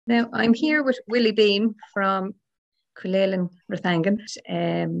Now, I'm here with Willie Bean from Coolelan, Rathangan.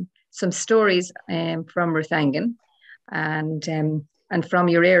 Some stories from Rathangan and from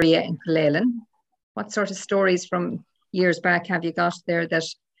your area in Coolelan. What sort of stories from years back have you got there that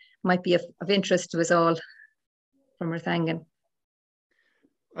might be of interest to us all from Rathangan?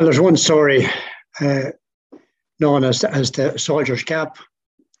 Well, there's one story known as the Soldier's Gap,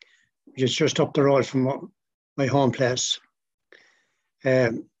 which is just up the road from my home place.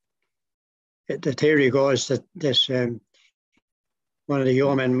 The theory goes that one of the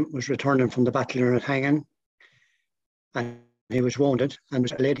yeomen was returning from the battle in Rathangan, and he was wounded, and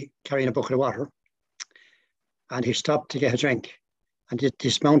was a lady carrying a bucket of water, and he stopped to get a drink, and he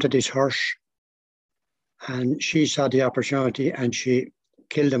dismounted his horse, and she saw the opportunity, and she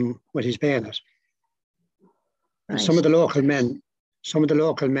killed him with his bayonet. And Right. some of the local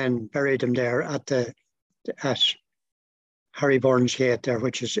men buried him there at Harry Burns Gate there,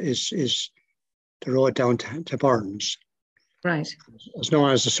 which is the road down to Burns. Right. It's known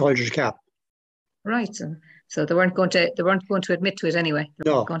as the Soldier's Gap. Right. So they weren't going to admit to it anyway.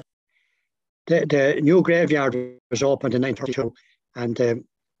 No. The new graveyard was opened in 1932, and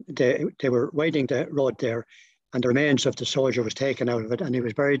they were widening the road there, and the remains of the soldier was taken out of it, and he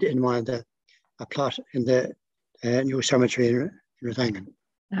was buried in a plot in the new cemetery in Rathangan.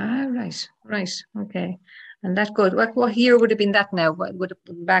 Ah, right, okay. And that good. What year would have been that now? Would have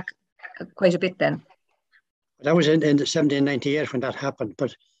been back quite a bit then. That was in the 1798 when that happened,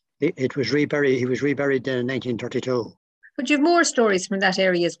 but it was reburied. He was reburied in 1932. But you have more stories from that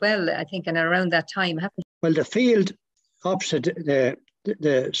area as well, I think, and around that time, haven't you? Well, the field opposite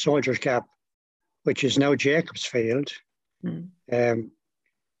the Soldier's Gap, which is now Jacob's Field,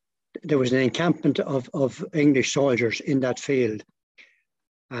 there was an encampment of English soldiers in that field,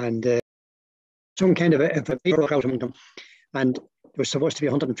 and some kind of a fever broke out among them, and there was supposed to be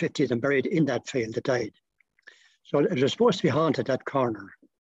 150 of them buried in that field that died. So it was supposed to be haunted, that corner.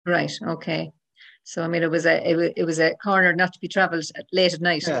 Right. Okay. So I mean, it was a corner not to be travelled late at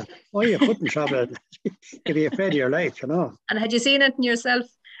night. Yeah. Oh, you couldn't travel it. You'd be afraid of your life, you know. And had you seen it yourself?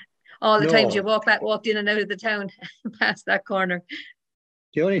 All the No. times you walked in and out of the town past that corner.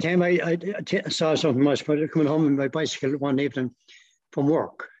 The only time I saw something was coming home on my bicycle one evening from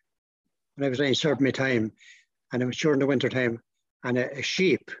work, when I was only serving my time, and it was during the winter time, and a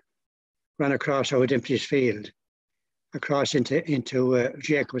sheep ran across our Dimples Field, across into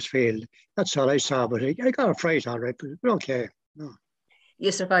Jacob's Field. That's all I saw, but I got a fright all right, but okay. No.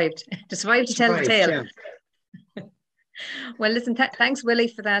 You survived. To survive to tell the tale. Yeah. Well, listen, thanks, Willie,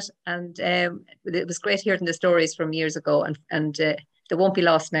 for that. And it was great hearing the stories from years ago, and they won't be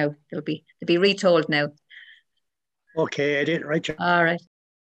lost now. They'll be retold now. Okay, I didn't write you. All right.